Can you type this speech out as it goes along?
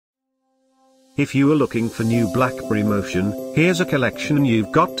If you are looking for new Blackberry Motion, here's a collection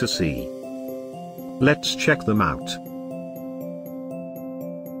you've got to see. Let's check them out.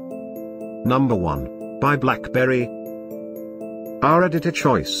 Number 1. By Blackberry. Our editor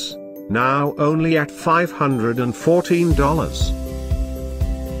choice. Now only at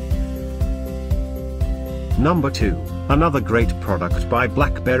 $514. Number 2. Another great product by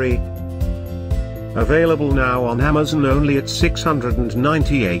Blackberry. Available now on Amazon only at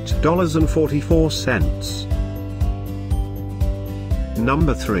 $698.44.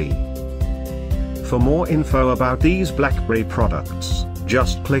 Number 3. For more info about these Blackberry products,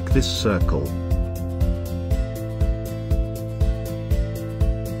 just click this circle.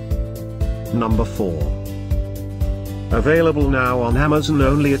 Number 4. Available now on Amazon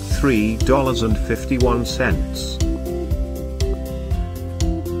only at $3.51.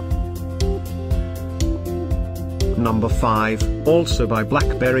 Number 5, also by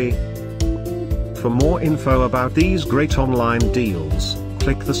Blackberry. For more info about these great online deals,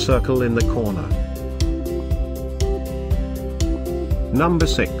 click the circle in the corner. Number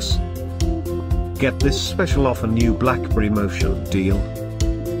 6. Get this special offer new Blackberry Motion deal.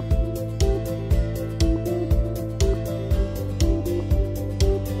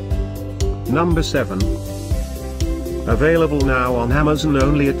 Number 7. Available now on Amazon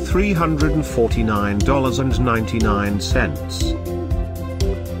only at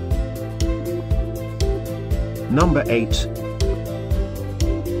 $349.99. Number 8.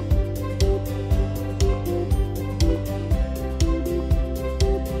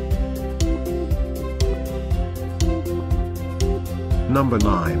 Number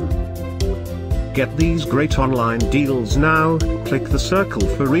 9. Get these great online deals now, click the circle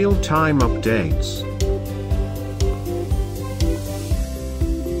for real-time updates.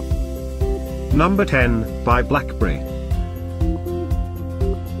 Number 10, by Blackberry.